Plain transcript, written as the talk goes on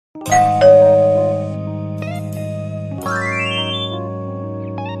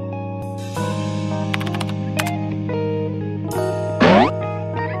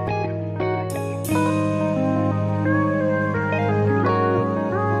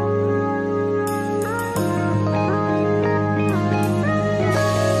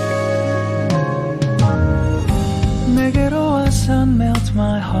melt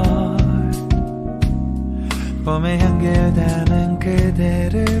my heart. 봄의 향기를 담은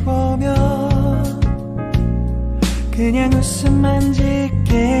그대를 보며 그냥 웃음만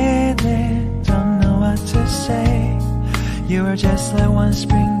짓게 돼. Don't know what to say. You were just like one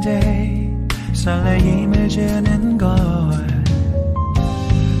spring day. 설레임을 주는 걸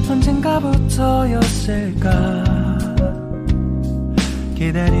언젠가부터였을까.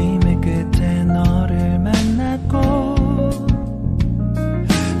 기다림의 끝에 너를 만났고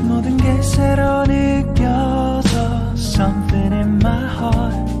모든 게 새로 느껴져. Something in my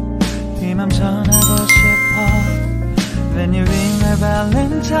heart. 네 맘 전하고 싶어. Then you ring my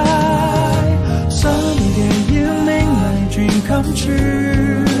valentine. Sunny day you make my dream come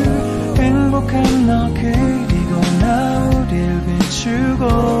true. 행복한 너 그리고 나 우릴 비추고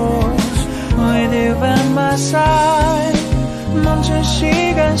With you by my side. 멈춘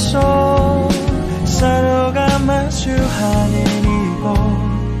시간 속 서로가 마주하는 이곳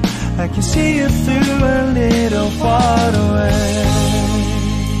I can see you through a little far away.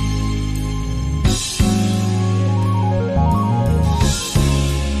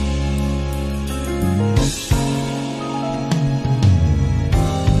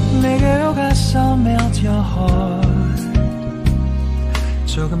 내게로 가서 melt your heart.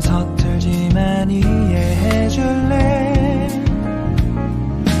 조금 서툴지만 이해해줄래.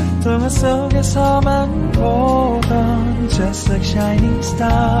 동화 속에서만 보던 Just like shining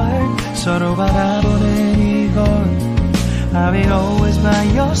star. 서로 바라보는 이곳 I'll be always by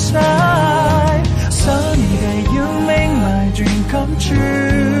your side. Sunny day you make my dream come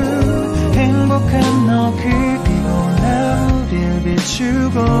true. 행복한 너 그리고 나 우릴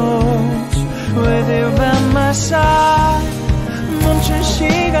비추고 With you by my side. 멈춘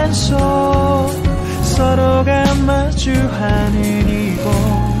시간 속 서로가 마주하는 이곳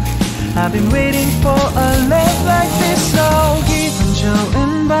I've been waiting for a love like this. So 기분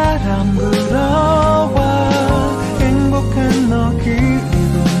좋은 바람 불어와 행복한 너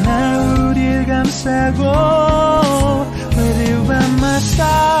그리고 나 우릴 감싸고 With you by my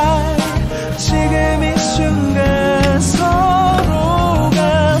side. 지금 이 순간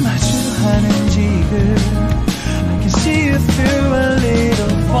서로가 마주하는 지금 I can see you through a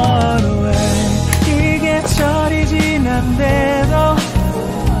little far away. 이 계절이 지난대도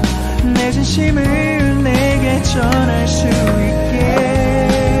내 진심을 내게 전할 수 있게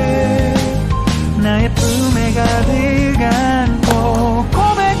나의 품에 가득 안고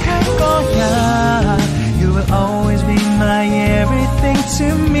고백할 거야. You will always be my everything to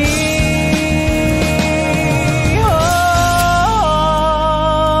me.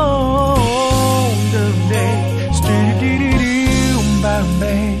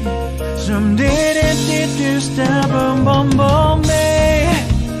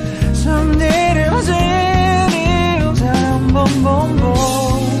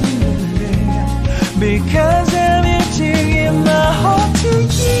 Because I'm here to give my heart to you.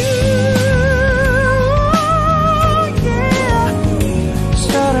 Yeah.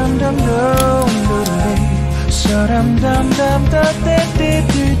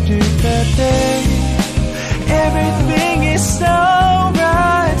 Everything is so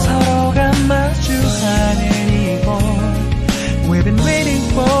right. 서로가 마주하는 이곳 We've been waiting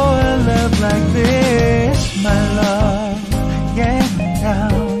for a love like this, my love. Yeah, now.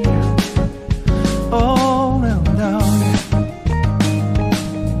 Oh, no, no.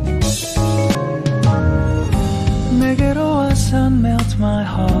 내게로 와서 melt my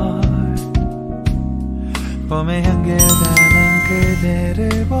heart. 봄의 향기를 담은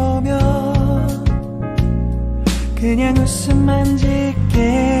그대를 보며 그냥 웃음만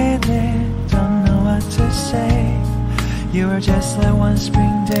짓게 돼. Don't know what to say. You were just like one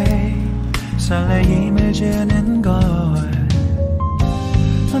spring day. 설레임을 주는 걸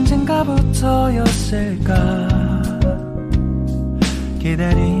언젠가부터였을까.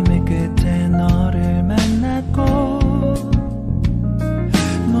 기다림의 끝에 너를 만났고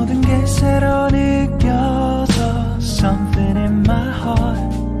모든 게 새로 느껴져. Something in my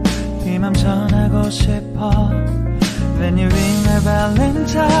heart. 네 맘 전하고 싶어. Then you ring my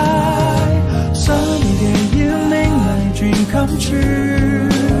valentine. Sunny day you make my dream come true.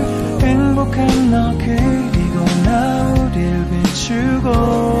 행복한 너 그리고 나 우릴 비추고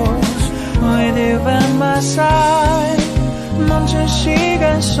With you by my side. 멈춘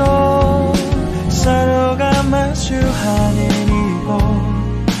시간 속 서로가 마주하는 이곳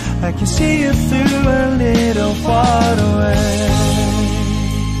I can see you through a little far away.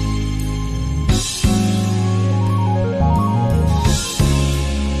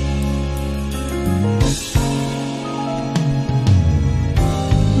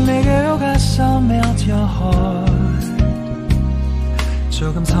 내게로 가서 melt your heart.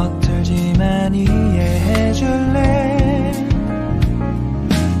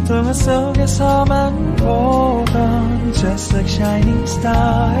 동화 속에서만 보던 Just like shining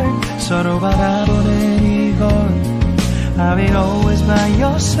star 서로 바라보는 이곳 I will always by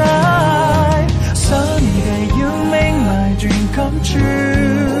your side Sunny day you make my dream come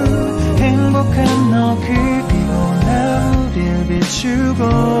true 행복한 너 그리고 나 우릴 비추고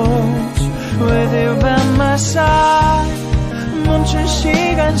With you by my side 멈춘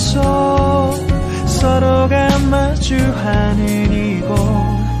시간 속 서로가 마주하는 이곳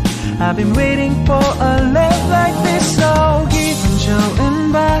I've been waiting for a love like this So 기분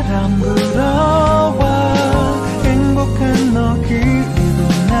좋은 바람 불어와 행복한 너 그리고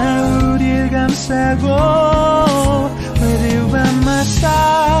나 우릴 감싸고 With you by my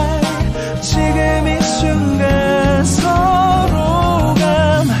side 지금 이 순간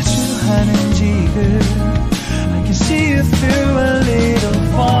서로가 마주하는 지금 I can see you through a little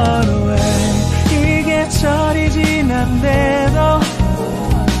far away 이 계절이 지난데도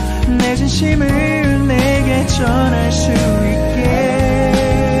내 진심을 내게 전할 수 있게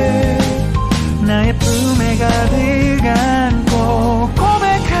나의 품에 가득 안고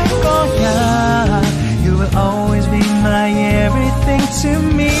고백할 거야 You will always be my everything to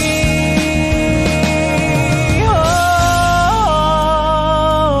me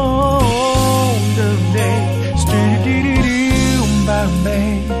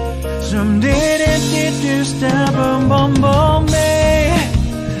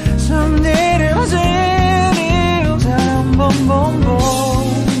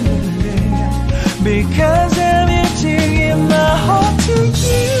Because I'm here to give my heart to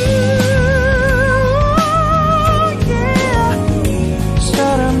you Yeah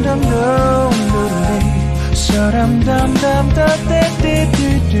Sa-dum-dum-dum-dum-dum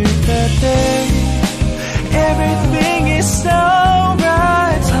Sa-dum-dum-dum-dum-dum-dum-dum Everything is so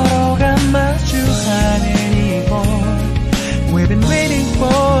right 서로가 마주하는 이곳 We've been waiting for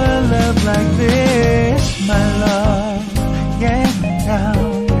a love like this My love, yeah,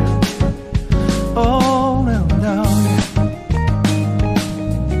 now Oh, no, no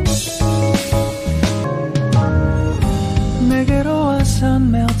내게로 와서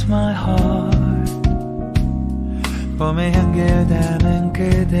melt my heart 봄의 향기를 담은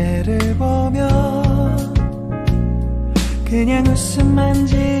그대를 보며 그냥 웃음만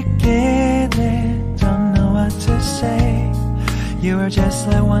짓게 돼 Don't know what to say You were just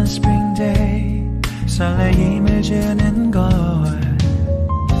like one spring day 설레임을 주는 걸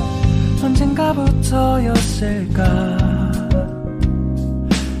언젠가부터였을까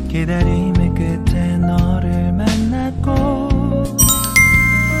기다림의 끝에 너를 만났고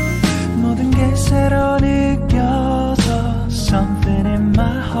모든 게 새로 느껴져 Something in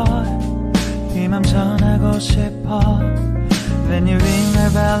my heart 이 맘 전하고 싶어 Then you ring my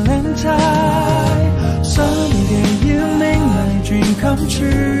valentine Sunny day you make my dream come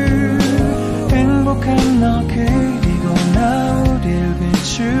true 행복한 너 그리고 나 우릴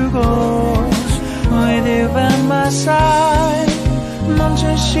비추고 With you by my side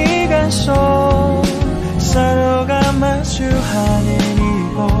멈춘 시간 속 서로가 마주하는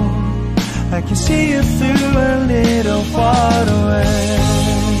이곳 I can see you through a little far away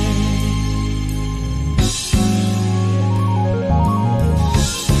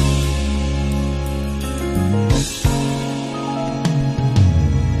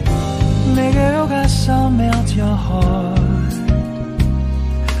내게로 가서 melt your heart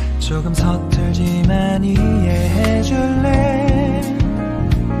조금 서툴지만 이해해줄래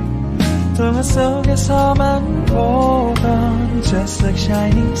동화 속에서만 보던 Just like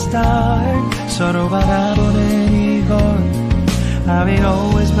shining star 서로 바라보는 이곳 I will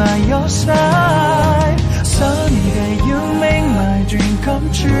always by your side Sunny day you make my dream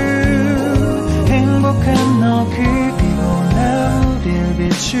come true 행복한 너 그리고 나 우릴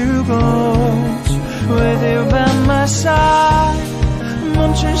비추고 With you by my side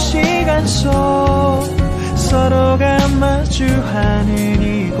멈춘 시간 속 서로가 마주하는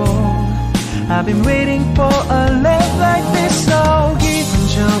이곳 I've been waiting for a love like this So 기분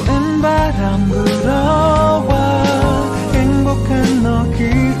좋은 바람 불어와 행복한 너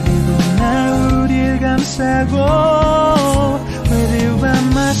그리고 나 우릴 감싸고 With you by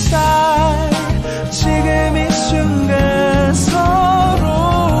my side 지금 이 순간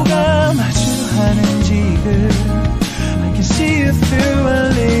서로가 마주하는 지금 I can see you through a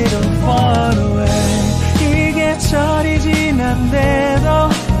little far away 이 계절이 지난데도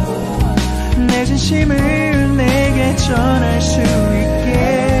내 진심을 내게 전할 수 있게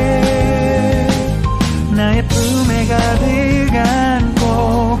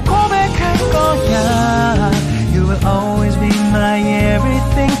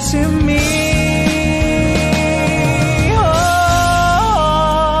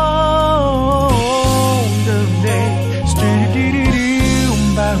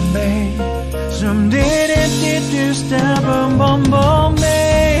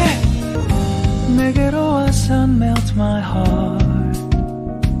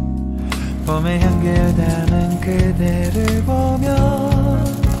봄의 향기를 담은 그대를 보며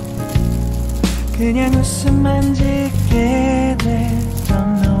그냥 웃음만 짓게 돼.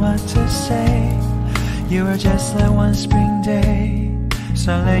 Don't know what to say. You were just like one spring day.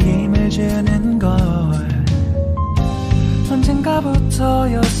 설레임을 주는 걸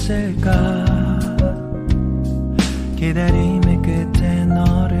언젠가부터였을까. 기다림의 끝에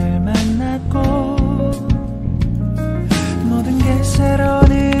너를 만났고 모든 게 새로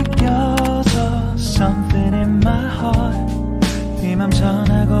느껴져. Something in my heart. 이 맘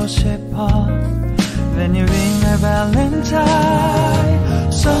전하고 싶어. When you ring my valentine.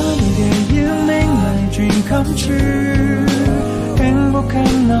 Sunny day you make my dream come true.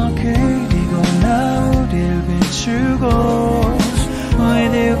 행복한 너 그리고 나 우릴 비추고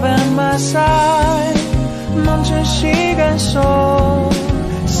With you by my side. 멈춘 시간 속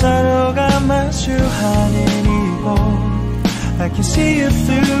서로가 마주하는 이곳 I can see you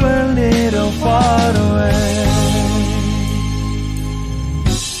through a little far away.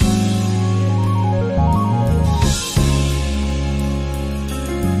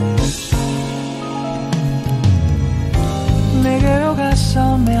 내게로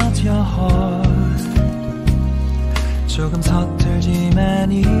가서 melt your heart. 조금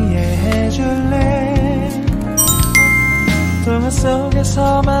서툴지만 이해해줄래. 동화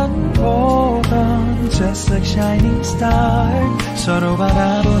속에서만 보던 Just like shining star. 서로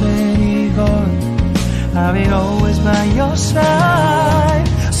바라보는 이곳 I'll be always by your side.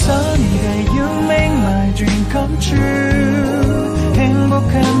 Sunny day you make my dream come true.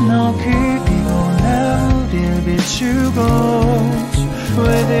 행복한 너 그리고 나 우릴 비추고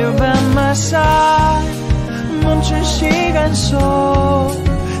With you by my side. 멈춘 시간 속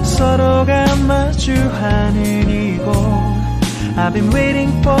서로가 마주하는 이곳 I've been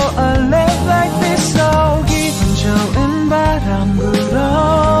waiting for a love like this. So 기분 좋은 바람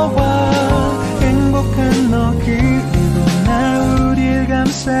불어와 행복한 너 그리고 나 우릴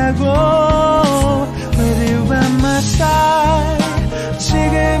감싸고 With you by my side.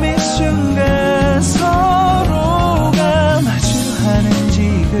 지금 이 순간 서로가 마주하는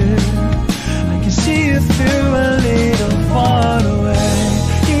지금 I can see you through a little far away.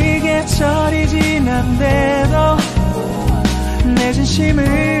 이 계절이 지난데도 내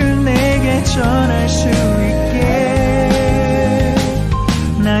진심을 내게 전할 수 있게